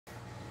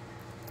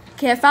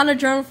Okay, I found a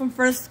journal from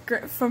first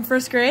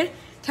grade.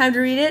 Time to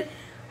read it.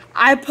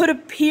 I put a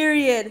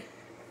period.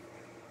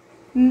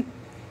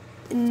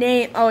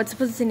 Name. Oh, it's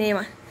supposed to say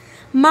name.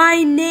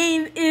 My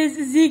name is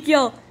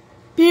Ezekiel.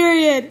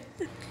 Period.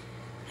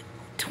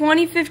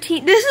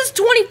 2015. This is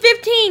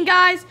 2015,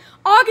 guys.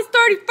 August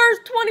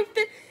 31st,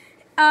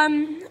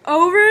 2015.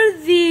 Over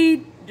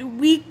the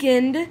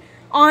weekend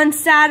on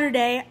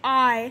Saturday,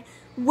 I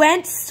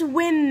went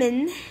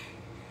swimming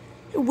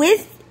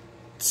with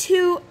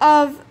 2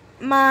 of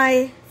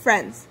my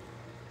friends.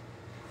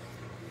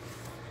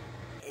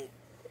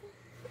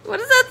 What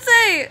does that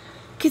say?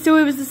 Okay, so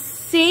it was the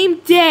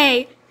same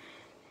day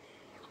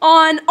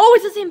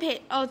it's the same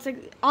page. Oh, it's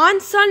like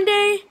on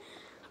Sunday,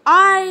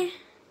 I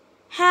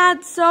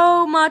had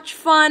so much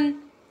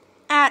fun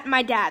at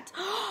my dad's.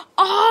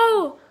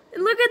 Oh,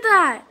 look at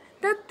that.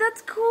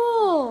 That's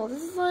cool.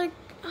 This is like,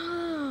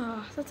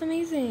 that's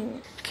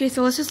amazing. Okay,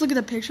 so let's just look at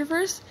the picture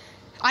first.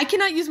 I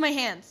cannot use my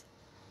hands.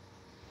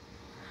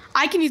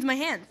 I can use my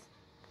hands.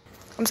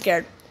 I'm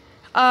scared.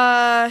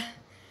 I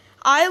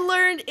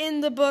learned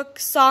in the book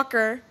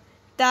Soccer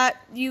that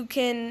you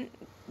can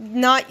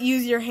not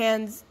use your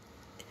hands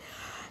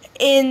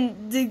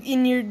in the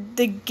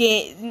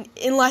game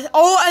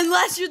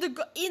unless you're the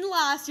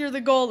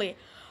goalie.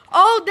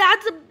 Oh,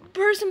 that's a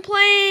person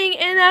playing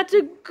and that's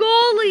a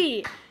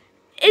goalie.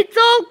 It's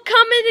all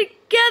coming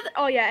together.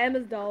 Oh yeah,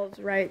 Emma's doll is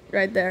right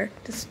there.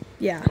 Just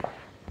yeah.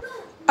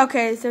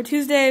 Okay, so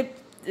Tuesday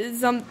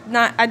is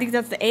I think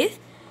that's the 8th.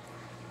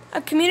 A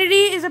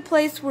community is a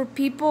place where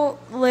people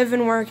live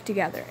and work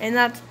together, and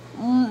that's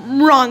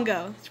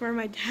wrongo. That's where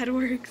my dad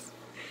works.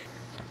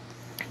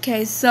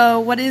 Okay, so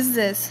what is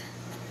this?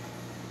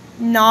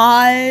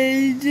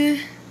 Nod. I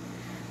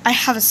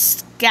have a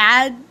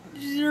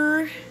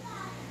scatter.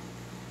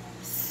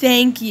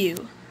 Thank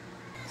you.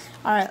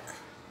 All right.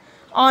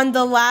 On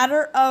the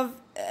ladder of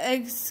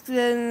I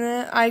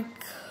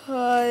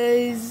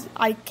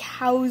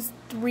cows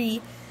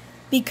 3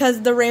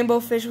 because the rainbow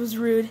fish was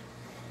rude,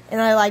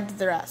 and I liked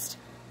the rest.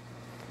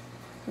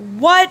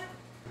 What?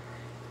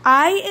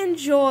 I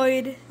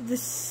enjoyed the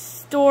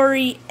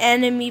story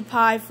Enemy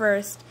Pie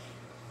first.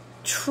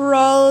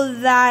 Troll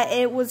that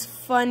it was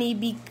funny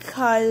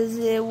because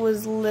it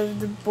was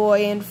the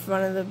boy in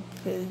front of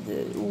the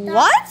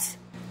what?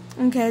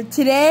 Okay,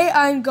 today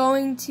I'm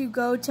going to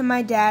go to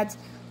my dad's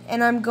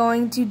and I'm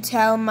going to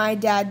tell my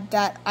dad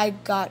that I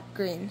got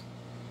green.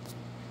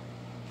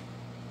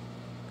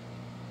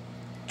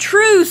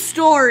 True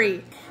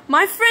story.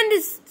 My friend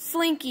is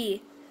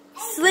Slinky.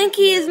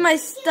 Slinky is my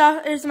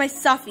stuffy. It's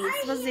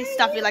supposed to say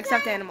stuffy, like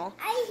stuffed animal.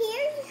 I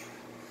hear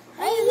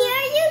you,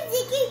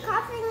 Ziggy,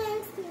 coughing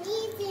and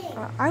sneezing.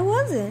 I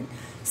wasn't.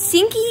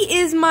 Sinky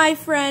is my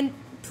friend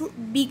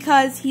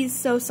because he's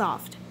so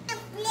soft.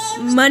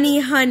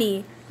 Money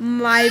Honey,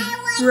 my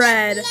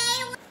bread.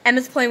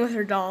 Emma's playing with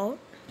her doll.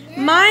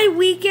 My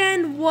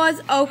weekend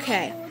was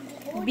okay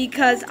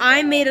because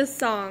I made a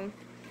song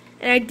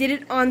and I did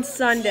it on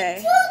Sunday.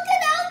 Took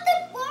it out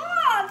the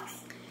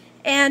box.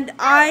 And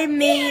I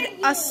made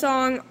a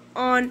song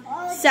on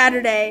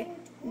Saturday.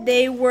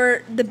 They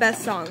were the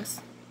best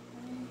songs.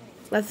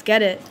 Let's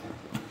get it.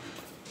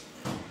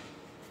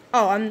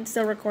 Oh, I'm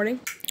still recording.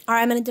 All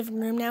right, I'm in a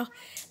different room now.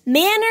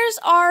 Manners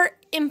are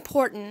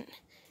important.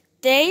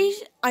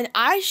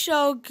 I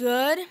show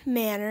good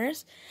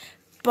manners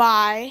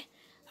by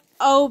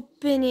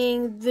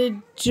opening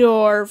the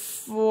door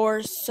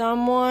for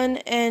someone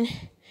and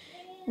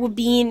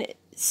being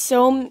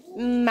so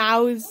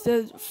mouthed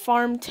the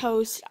farm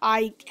toast.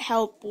 I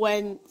help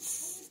when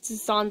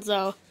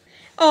Sanzo.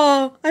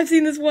 Oh, I've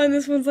seen this one.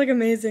 This one's like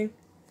amazing.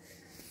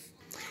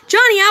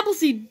 Johnny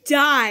Appleseed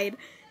died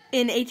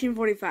in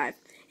 1845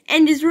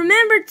 and is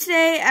remembered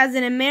today as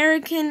an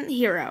American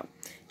hero.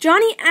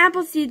 Johnny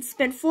Appleseed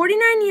spent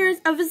 49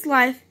 years of his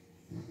life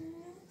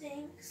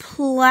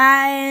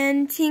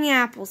planting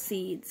apple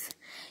seeds.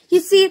 You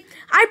see,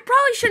 I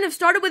probably shouldn't have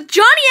started with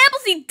Johnny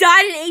Appleseed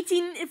died in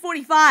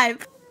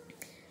 1845.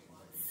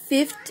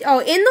 In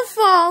the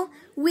fall,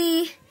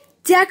 we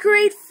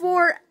decorate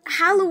for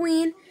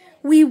Halloween.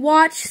 We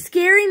watch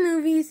scary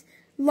movies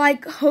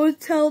like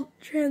Hotel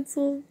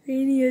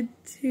Transylvania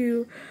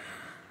 2.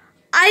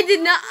 I did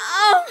not.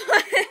 Oh,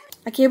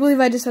 I can't believe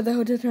I just said that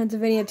Hotel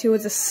Transylvania 2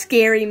 was a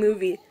scary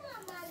movie.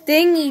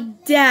 Dingy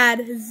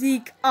Dad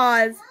Zeke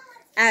Oz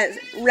as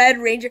Red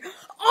Ranger.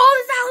 Oh,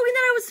 this Halloween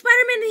that I was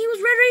Spider-Man and he was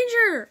Red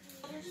Ranger.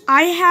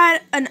 I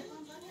had an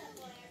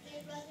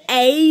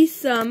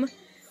awesome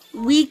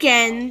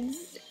weekend.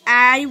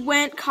 I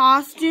went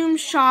costume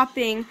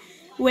shopping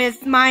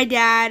with my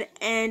dad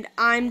and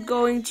I'm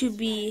going to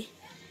be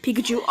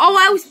Pikachu. Oh,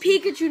 I was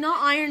Pikachu,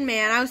 not Iron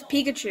Man. I was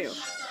Pikachu.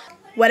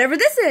 Whatever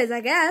this is,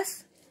 I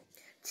guess.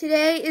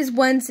 Today is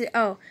Wednesday.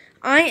 Oh,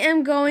 I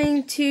am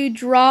going to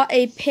draw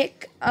a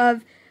pic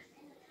of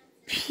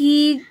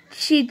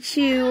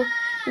Pikachu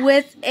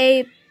with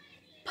a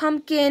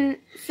pumpkin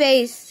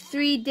face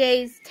 3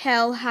 days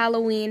till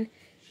Halloween.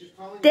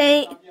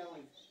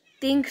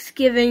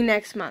 Thanksgiving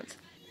next month.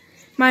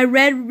 My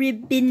red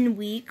ribbon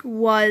week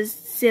was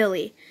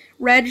silly.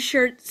 Red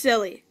shirt,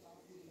 silly.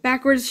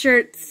 Backwards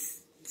shirt,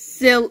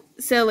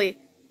 silly.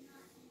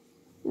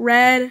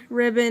 Red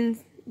ribbon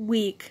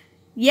week.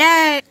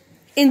 Yay!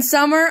 In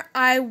summer,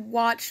 I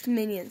watched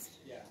Minions.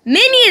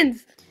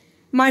 Minions!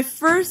 My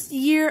first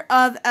year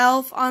of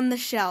Elf on the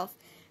Shelf.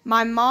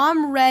 My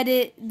mom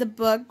read the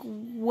book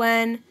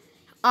when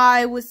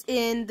I was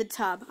in the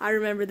tub. I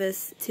remember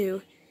this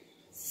too.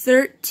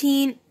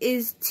 13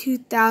 is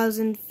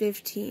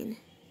 2015.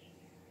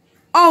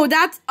 Oh,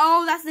 that's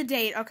the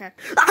date. Okay.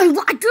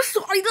 I just saw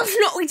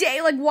the snowy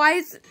day. Like, why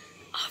is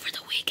over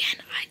the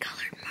weekend I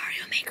colored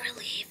Mario Maker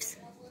leaves.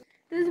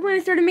 This is when I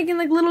started making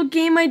like little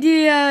game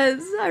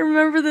ideas. I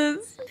remember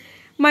this.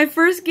 My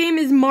first game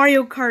is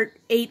Mario Kart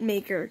 8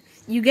 Maker.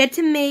 You get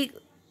to make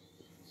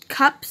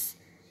cups,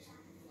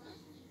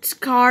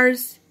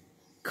 cars,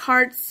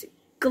 carts,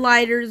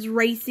 gliders,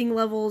 racing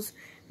levels,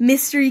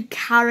 mystery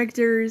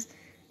characters,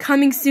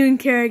 coming soon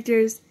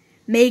characters,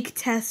 make,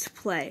 test,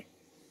 play.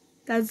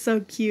 That's so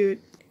cute.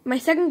 My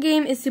second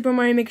game is Super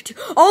Mario Maker 2.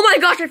 Oh my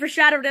gosh, I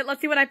foreshadowed it. Let's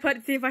see what I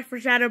put. See if I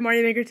foreshadowed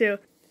Mario Maker 2.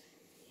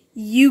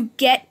 You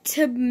get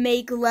to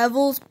make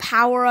levels,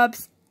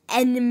 power-ups,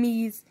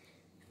 enemies,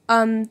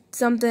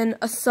 something,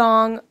 a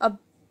song,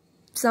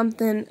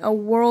 a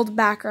world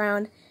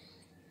background,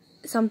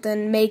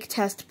 something, make,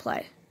 test,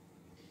 play.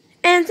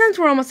 And since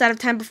we're almost out of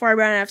time before I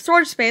run out of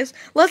storage space,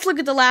 let's look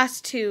at the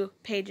last 2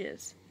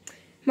 pages.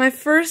 My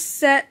first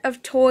set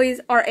of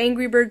toys are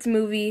Angry Birds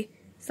movie,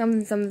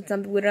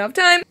 something, we don't have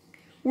time.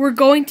 We're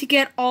going to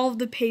get all of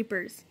the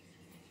papers.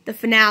 The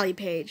finale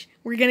page.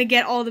 We're going to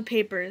get all the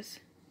papers.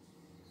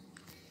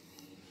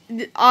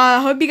 I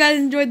hope you guys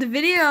enjoyed the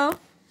video.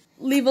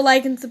 Leave a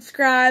like and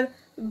subscribe.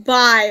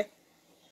 Bye.